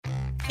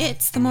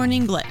It's the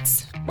Morning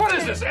Blitz. What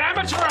is this,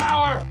 amateur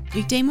hour?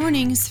 Weekday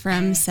mornings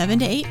from 7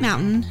 to 8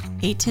 Mountain,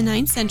 8 to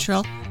 9 Central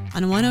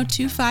on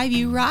 102.5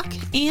 U Rock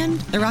and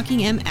the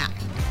Rocking M app.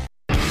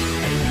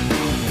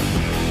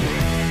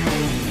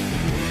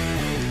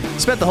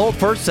 Spent the whole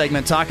first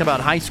segment talking about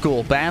high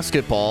school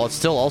basketball. It's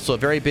still also a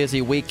very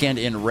busy weekend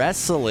in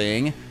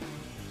wrestling.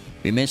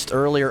 We missed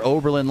earlier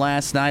Oberlin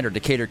last night. Our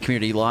Decatur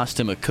community lost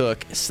to McCook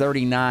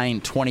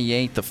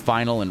 39-28, the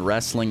final in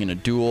wrestling in a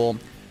duel.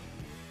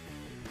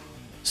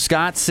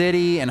 Scott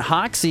City and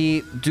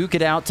Hoxie duke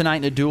it out tonight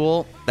in a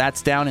duel.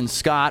 That's down in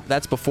Scott.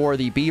 That's before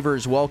the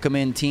Beavers welcome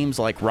in teams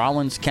like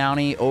Rollins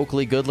County,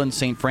 Oakley, Goodland,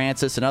 St.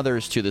 Francis, and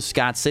others to the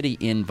Scott City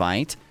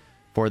invite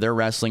for their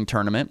wrestling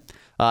tournament.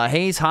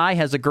 Hayes High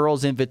has a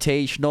girls'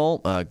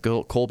 invitational.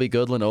 Colby,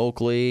 Goodland,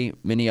 Oakley,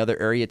 many other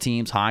area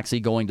teams. Hoxie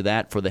going to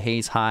that for the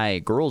Hayes High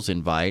girls'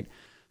 invite.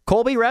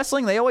 Colby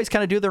Wrestling, they always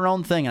kind of do their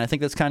own thing, and I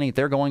think that's kind of neat.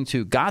 They're going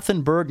to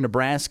Gothenburg,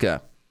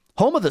 Nebraska,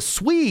 home of the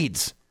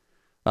Swedes,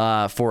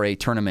 for a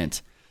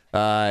tournament.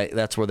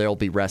 That's where they'll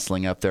be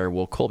wrestling up there.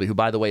 Will Colby, who,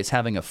 by the way, is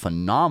having a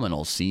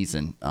phenomenal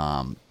season.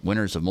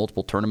 Winners of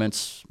multiple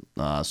tournaments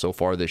so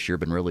far this year,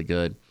 been really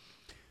good.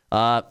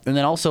 And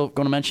then also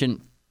going to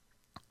mention,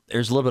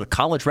 there's a little bit of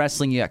college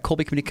wrestling. You got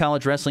Colby Community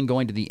College Wrestling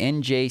going to the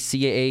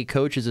NJCAA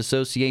Coaches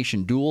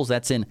Association Duels.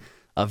 That's in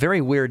a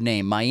very weird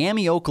name,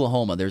 Miami,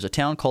 Oklahoma. There's a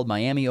town called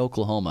Miami,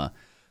 Oklahoma.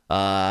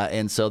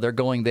 And so they're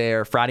going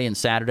there Friday and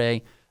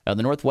Saturday.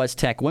 The Northwest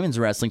Tech women's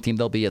wrestling team,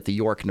 they'll be at the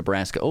York,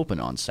 Nebraska Open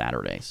on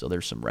Saturday. So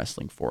there's some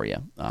wrestling for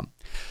you.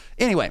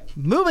 Anyway,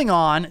 moving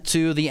on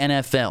to the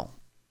NFL.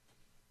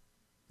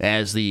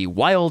 As the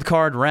wild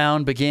card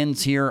round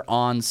begins here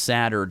on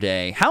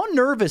Saturday. How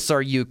nervous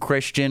are you,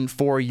 Christian,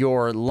 for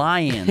your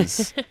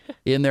Lions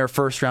in their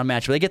first round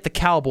match? They get the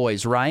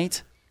Cowboys,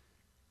 right?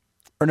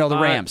 Or no, the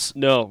Rams.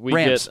 No, we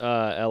Rams. get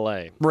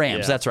L.A.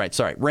 Rams, that's right.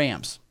 Sorry,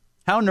 Rams.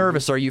 How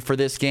nervous are you for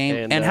this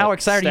game? And how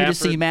excited are you to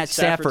see Matt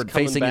Stafford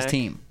facing his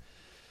team?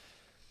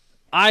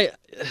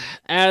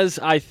 As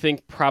I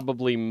think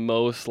probably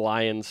most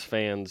Lions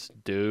fans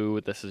do,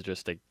 this is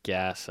just a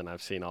guess, and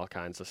I've seen all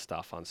kinds of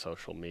stuff on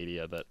social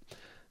media, that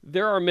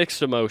there are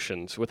mixed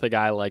emotions with a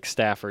guy like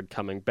Stafford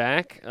coming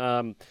back.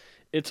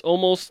 It's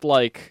almost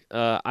like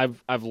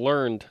I've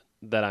learned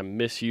that I'm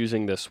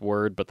misusing this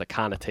word, but the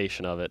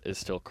connotation of it is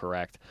still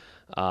correct.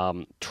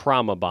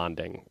 Trauma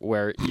bonding,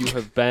 where you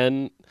have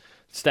been...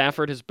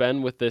 Stafford has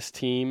been with this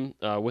team,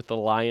 with the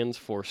Lions,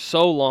 for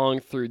so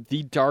long through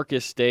the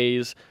darkest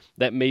days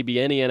that maybe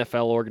any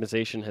NFL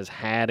organization has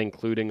had,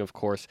 including, of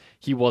course,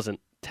 he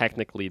wasn't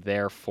technically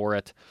there for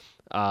it,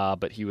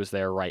 but he was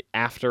there right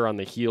after on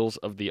the heels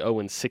of the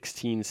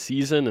 0-16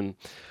 season,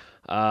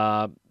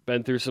 and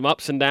been through some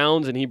ups and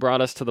downs, and he brought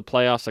us to the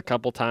playoffs a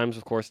couple times.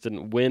 Of course,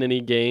 didn't win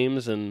any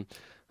games, and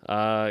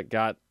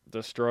got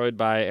destroyed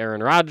by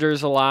Aaron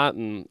Rodgers a lot,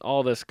 and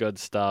all this good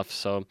stuff,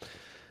 so...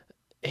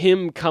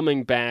 Him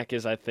coming back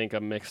is, I think, a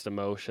mixed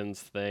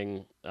emotions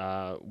thing,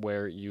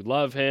 where you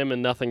love him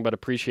and nothing but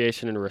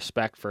appreciation and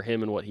respect for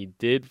him and what he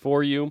did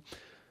for you.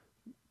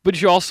 But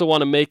you also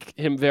want to make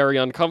him very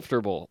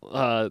uncomfortable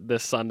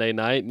this Sunday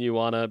night, and you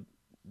want to,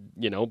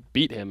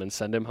 beat him and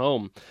send him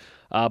home.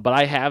 But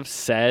I have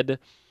said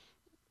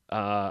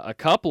a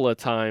couple of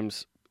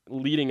times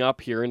leading up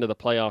here into the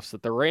playoffs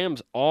that the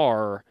Rams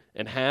are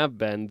and have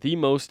been the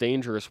most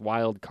dangerous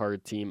wild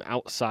card team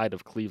outside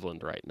of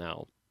Cleveland right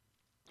now.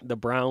 The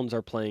Browns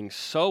are playing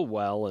so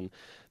well, and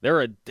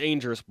they're a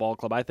dangerous ball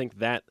club. I think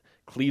that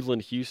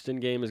Cleveland-Houston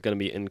game is going to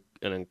be an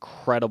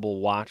incredible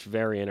watch,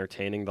 very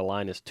entertaining. The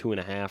line is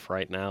 2.5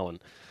 right now,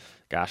 and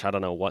gosh, I don't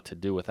know what to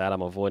do with that.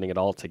 I'm avoiding it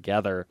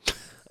altogether.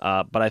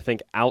 But I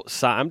think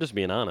outside, I'm just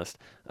being honest,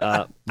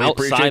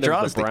 outside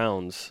of the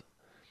Browns,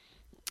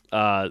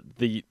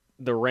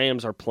 the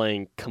Rams are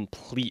playing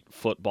complete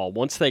football.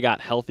 Once they got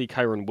healthy,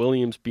 Kyren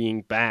Williams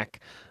being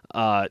back,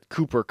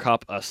 Cooper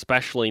Kupp,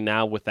 especially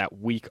now with that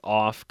week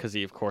off, because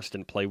he, of course,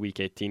 didn't play Week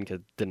 18 because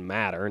it didn't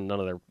matter. None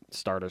of their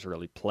starters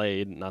really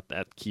played, not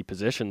at key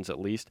positions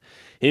at least.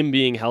 Him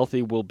being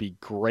healthy will be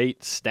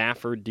great.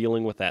 Stafford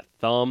dealing with that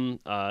thumb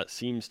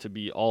seems to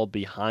be all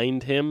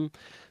behind him.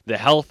 The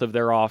health of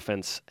their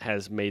offense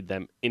has made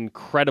them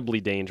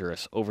incredibly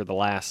dangerous over the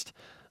last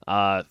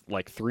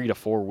 3 to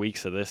 4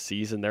 weeks of this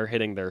season. They're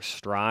hitting their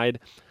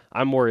stride.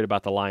 I'm worried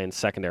about the Lions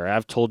secondary.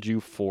 I've told you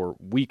for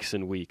weeks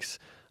and weeks,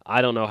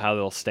 I don't know how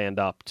they'll stand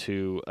up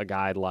to a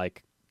guy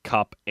like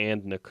Kupp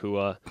and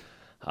Nacua.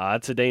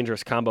 It's a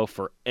dangerous combo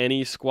for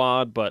any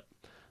squad, but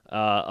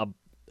a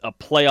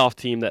playoff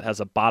team that has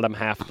a bottom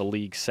half of the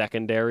league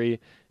secondary,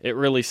 it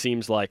really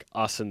seems like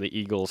us and the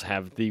Eagles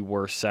have the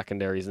worst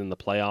secondaries in the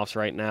playoffs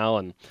right now,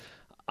 and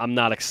I'm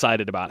not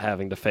excited about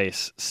having to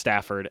face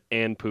Stafford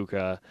and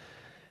Puka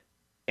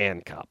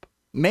and Kupp.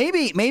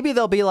 Maybe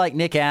they'll be like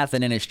Nick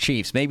Athen and his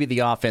Chiefs. Maybe the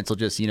offense will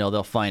just,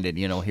 they'll find it,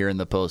 here in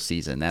the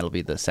postseason. That'll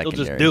be the secondary.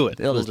 They'll just do it.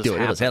 They'll just do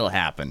it. It'll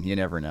happen. You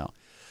never know.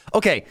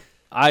 Okay.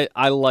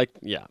 I like,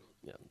 yeah.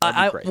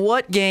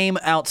 What game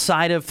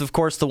outside of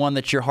course, the one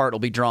that your heart will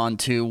be drawn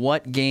to,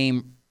 what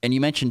game and you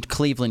mentioned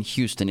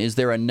Cleveland-Houston. Is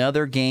there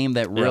another game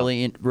that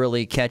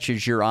really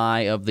catches your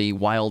eye of the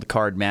wild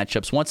card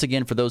matchups? Once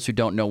again, for those who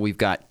don't know, we've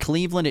got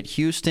Cleveland at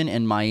Houston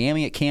and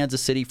Miami at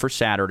Kansas City for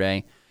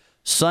Saturday.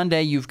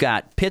 Sunday, you've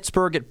got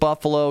Pittsburgh at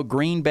Buffalo,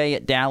 Green Bay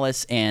at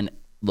Dallas, and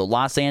the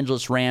Los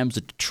Angeles Rams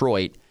at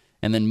Detroit.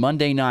 And then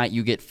Monday night,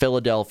 you get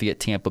Philadelphia at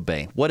Tampa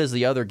Bay. What is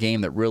the other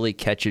game that really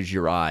catches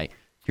your eye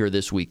here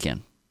this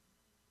weekend?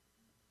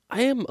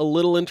 I am a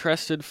little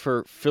interested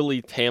for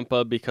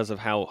Philly-Tampa because of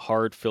how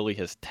hard Philly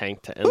has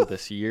tanked to end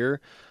this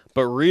year.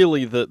 But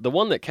really, the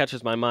one that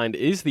catches my mind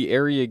is the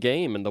area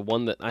game, and the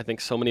one that I think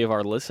so many of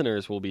our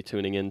listeners will be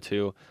tuning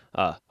into,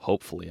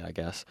 hopefully, I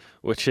guess,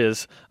 which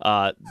is,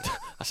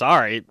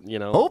 sorry,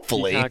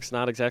 hopefully. Peacock's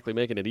not exactly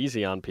making it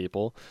easy on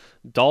people.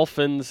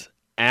 Dolphins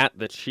at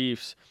the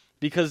Chiefs,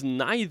 because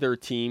neither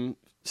team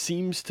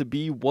seems to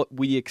be what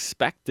we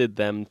expected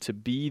them to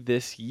be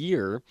this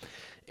year.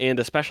 And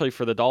especially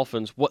for the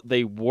Dolphins, what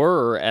they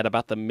were at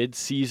about the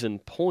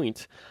midseason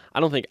point,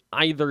 I don't think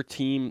either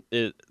team,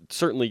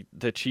 certainly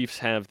the Chiefs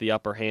have the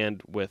upper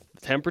hand with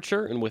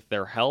temperature and with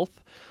their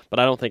health, but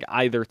I don't think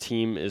either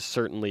team is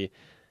certainly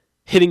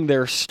hitting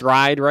their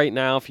stride right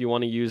now, if you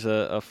want to use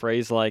a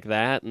phrase like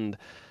that. And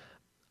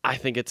I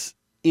think it's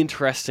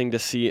interesting to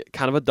see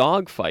kind of a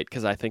dogfight,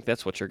 because I think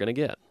that's what you're going to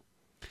get.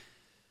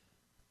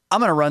 I'm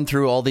going to run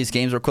through all these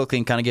games real quickly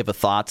and kind of give a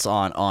thoughts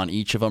on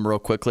each of them real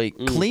quickly.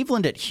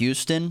 Cleveland at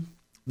Houston,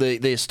 the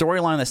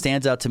storyline that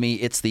stands out to me,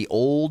 it's the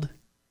old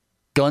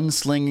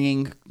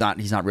gunslinging,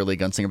 he's not really a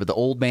gunslinger, but the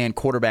old man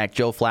quarterback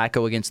Joe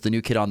Flacco against the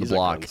new kid on the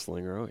block. He's a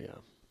gunslinger, oh yeah.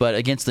 But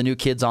against the new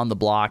kids on the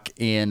block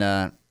in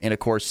of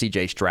course,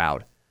 C.J.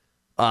 Stroud.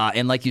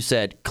 And like you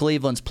said,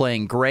 Cleveland's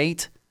playing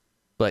great,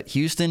 but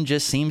Houston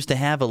just seems to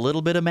have a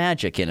little bit of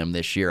magic in them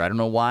this year. I don't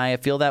know why I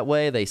feel that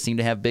way. They seem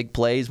to have big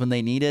plays when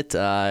they need it.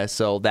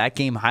 So that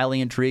game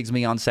highly intrigues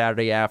me on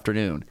Saturday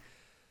afternoon.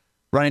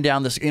 Running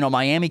down this,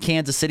 Miami,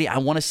 Kansas City, I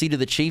want to see do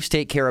the Chiefs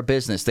take care of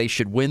business. They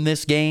should win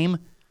this game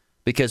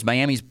because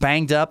Miami's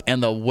banged up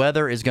and the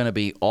weather is going to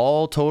be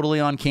all totally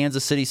on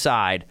Kansas City's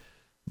side.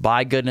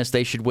 By goodness,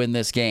 they should win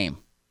this game.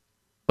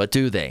 But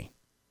do they?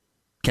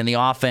 Can the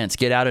offense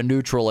get out of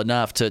neutral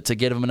enough to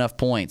get them enough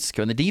points?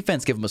 Can the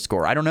defense give them a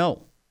score? I don't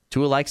know.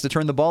 Tua likes to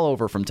turn the ball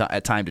over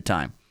at time to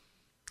time.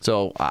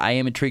 So I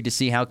am intrigued to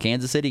see how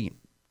Kansas City,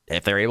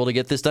 if they're able to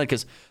get this done.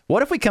 Because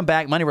what if we come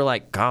back Monday, we're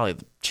like, golly,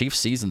 the Chiefs'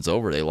 season's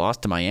over. They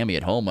lost to Miami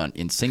at home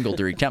in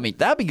single-digit time.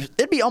 I mean,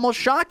 it'd be almost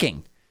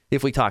shocking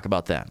if we talk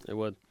about that. It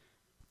would.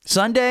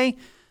 Sunday,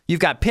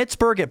 you've got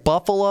Pittsburgh at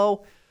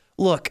Buffalo.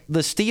 Look, the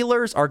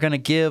Steelers are going to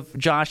give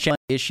Josh Allen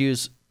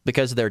issues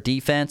because of their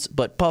defense,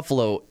 but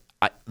Buffalo,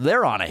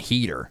 they're on a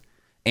heater.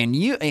 And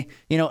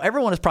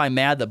everyone is probably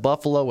mad that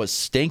Buffalo was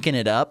stinking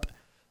it up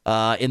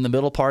in the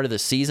middle part of the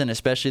season,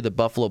 especially the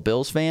Buffalo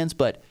Bills fans.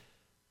 But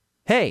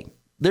hey,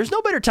 there's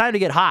no better time to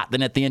get hot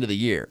than at the end of the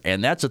year,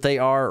 and that's what they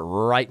are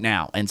right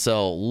now. And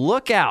so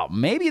look out.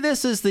 Maybe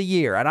this is the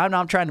year. And I'm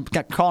not trying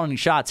to call any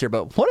shots here,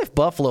 but what if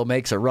Buffalo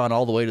makes a run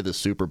all the way to the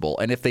Super Bowl?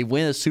 And if they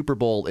win a Super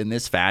Bowl in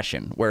this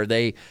fashion, where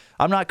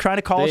I'm not trying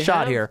to call a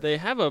shot here. They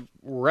have a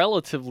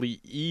relatively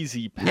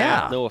easy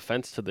path, no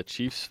offense to the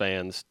Chiefs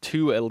fans,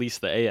 to at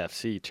least the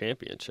AFC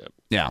Championship.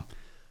 Yeah.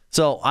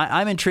 So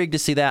I'm intrigued to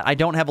see that. I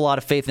don't have a lot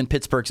of faith in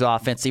Pittsburgh's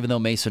offense, even though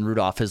Mason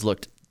Rudolph has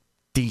looked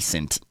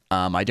decent.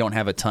 I don't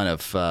have a ton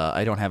of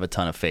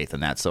faith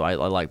in that, so I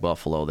like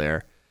Buffalo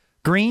there.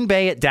 Green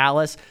Bay at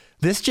Dallas.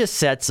 This just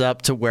sets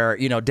up to where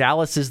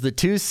Dallas is the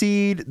 2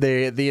 seed.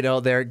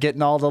 They're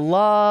getting all the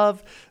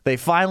love. They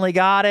finally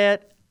got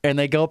it, and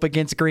they go up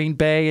against Green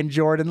Bay and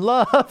Jordan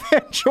Love,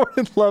 and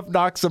Jordan Love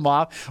knocks them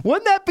off.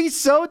 Wouldn't that be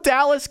so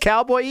Dallas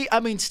Cowboy? I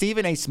mean,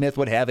 Stephen A. Smith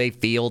would have a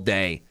field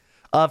day.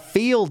 A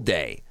field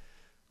day.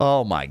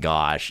 Oh, my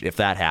gosh, if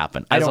that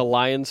happened. As a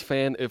Lions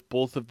fan, if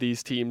both of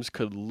these teams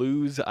could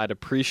lose, I'd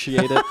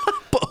appreciate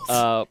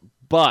it.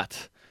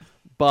 But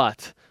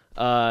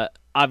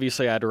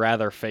obviously I'd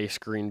rather face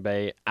Green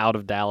Bay out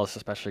of Dallas,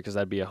 especially because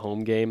that'd be a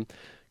home game.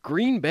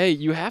 Green Bay,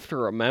 you have to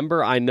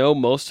remember, I know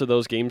most of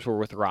those games were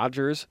with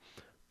Rodgers,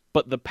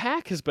 but the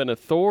Pack has been a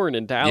thorn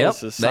in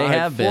Dallas'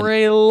 side for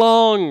a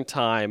long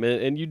time,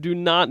 and you do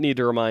not need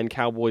to remind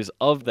Cowboys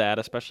of that,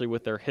 especially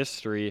with their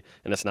history,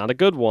 and it's not a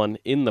good one,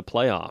 in the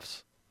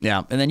playoffs.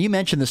 Yeah, and then you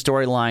mentioned the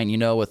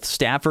storyline, with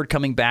Stafford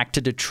coming back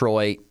to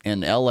Detroit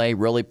and L.A.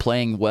 really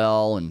playing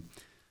well, and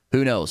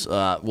who knows?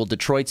 Will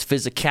Detroit's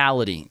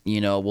physicality,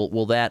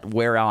 will that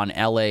wear on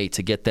L.A.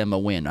 to get them a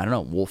win? I don't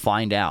know. We'll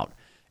find out.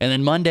 And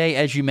then Monday,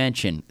 as you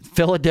mentioned,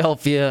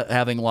 Philadelphia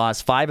having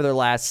lost 5 of their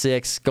last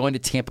 6, going to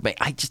Tampa Bay.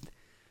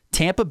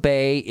 Tampa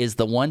Bay is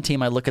the one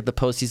team I look at the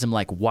postseason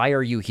like, why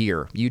are you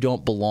here? You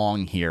don't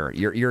belong here.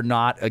 You're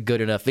not a good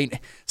enough.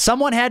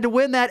 Someone had to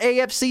win that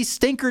AFC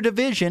stinker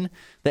division,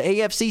 the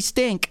AFC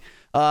stink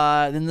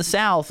in the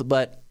South,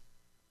 but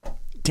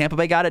Tampa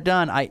Bay got it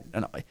done. I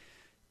don't know.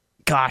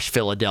 Gosh,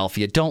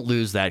 Philadelphia, don't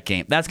lose that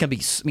game. That's going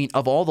to be,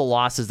 of all the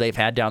losses they've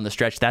had down the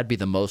stretch, that'd be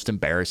the most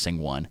embarrassing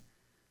one.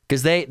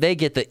 Because they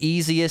get the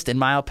easiest, in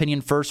my opinion,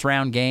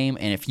 first-round game,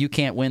 and if you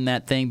can't win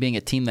that thing, being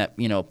a team that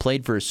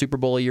played for a Super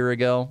Bowl a year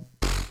ago,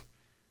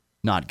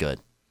 not good.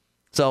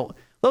 So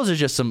those are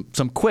just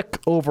some quick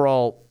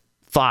overall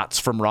thoughts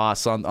from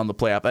Ross on the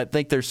playoff. I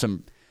think there's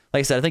some, like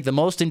I said, I think the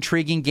most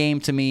intriguing game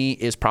to me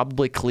is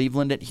probably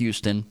Cleveland at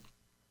Houston,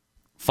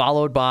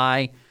 followed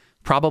by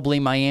probably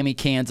Miami,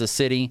 Kansas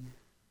City,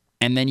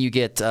 and then you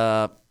get,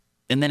 and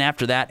then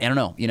after that, I don't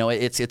know.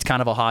 It's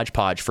kind of a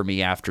hodgepodge for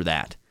me after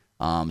that.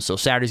 So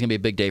Saturday's going to be a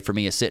big day for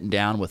me, is sitting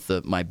down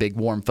with my big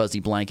warm fuzzy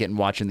blanket and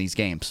watching these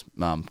games,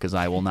 because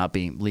I will not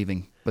be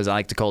leaving, as I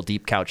like to call,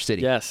 Deep Couch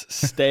City. Yes,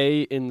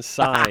 stay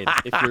inside.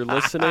 If you're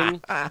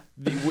listening,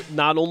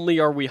 not only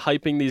are we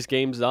hyping these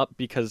games up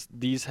because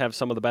these have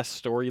some of the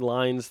best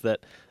storylines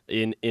that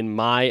in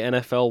my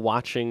NFL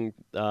watching,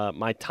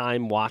 my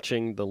time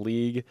watching the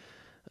league,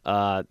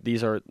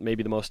 these are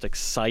maybe the most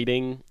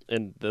exciting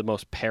and the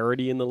most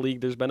parity in the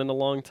league there's been in a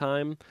long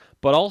time,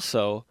 but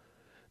also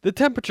the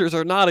temperatures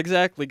are not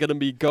exactly going to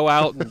be go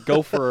out and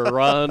go for a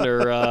run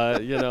or a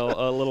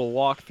little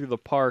walk through the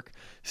park.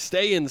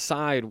 Stay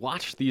inside,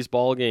 watch these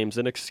ball games,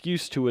 an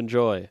excuse to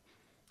enjoy.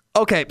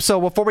 Okay,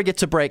 so before we get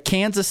to break,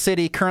 Kansas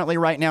City currently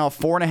right now a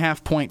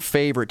 4.5-point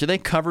favorite. Do they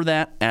cover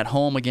that at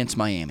home against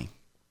Miami?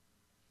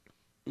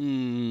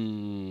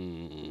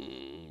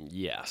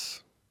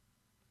 Yes.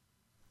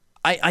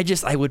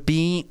 I would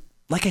be,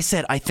 like I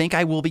said, I think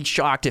I will be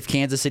shocked if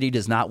Kansas City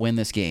does not win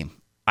this game.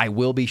 I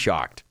will be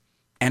shocked.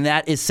 And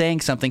that is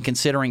saying something,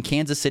 considering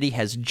Kansas City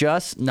has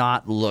just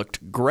not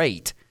looked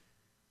great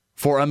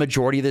for a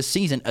majority of this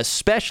season,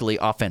 especially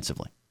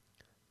offensively.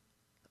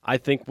 I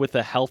think with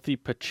a healthy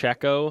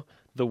Pacheco,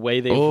 the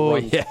way they've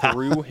run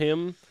through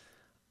him,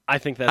 I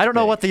think that's I don't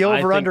know big. what the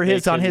over-under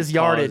is on his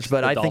yardage,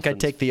 but I think I'd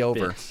Dolphins take the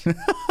over.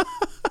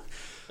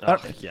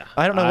 Yeah,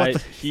 I don't know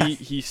what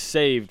he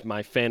saved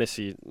my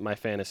fantasy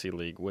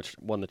league, which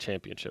won the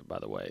championship, by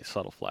the way.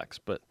 Subtle flex,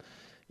 but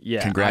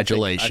yeah,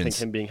 congratulations. I think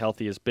him being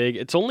healthy is big.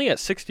 It's only at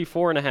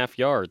 64.5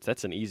 yards.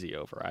 That's an easy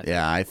over. I think.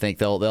 Yeah, I think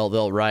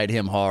they'll ride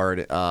him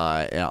hard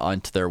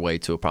onto their way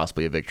to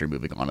possibly a victory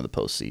moving on to the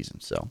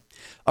postseason. So,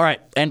 all right,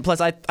 and plus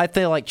I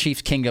feel like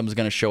Chiefs Kingdom is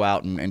going to show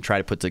out and try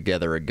to put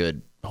together a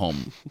good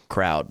home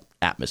crowd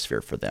atmosphere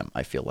for them.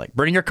 I feel like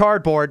bring your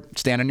cardboard,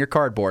 stand on your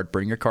cardboard,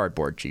 bring your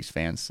cardboard, Chiefs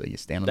fans. So you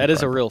stand on that the is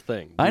cardboard. a real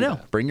thing. I know.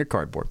 Bring your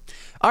cardboard.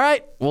 All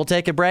right, we'll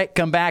take a break.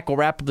 Come back. We'll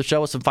wrap up the show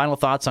with some final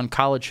thoughts on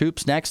college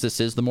hoops next. This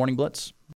is the Morning Blitz.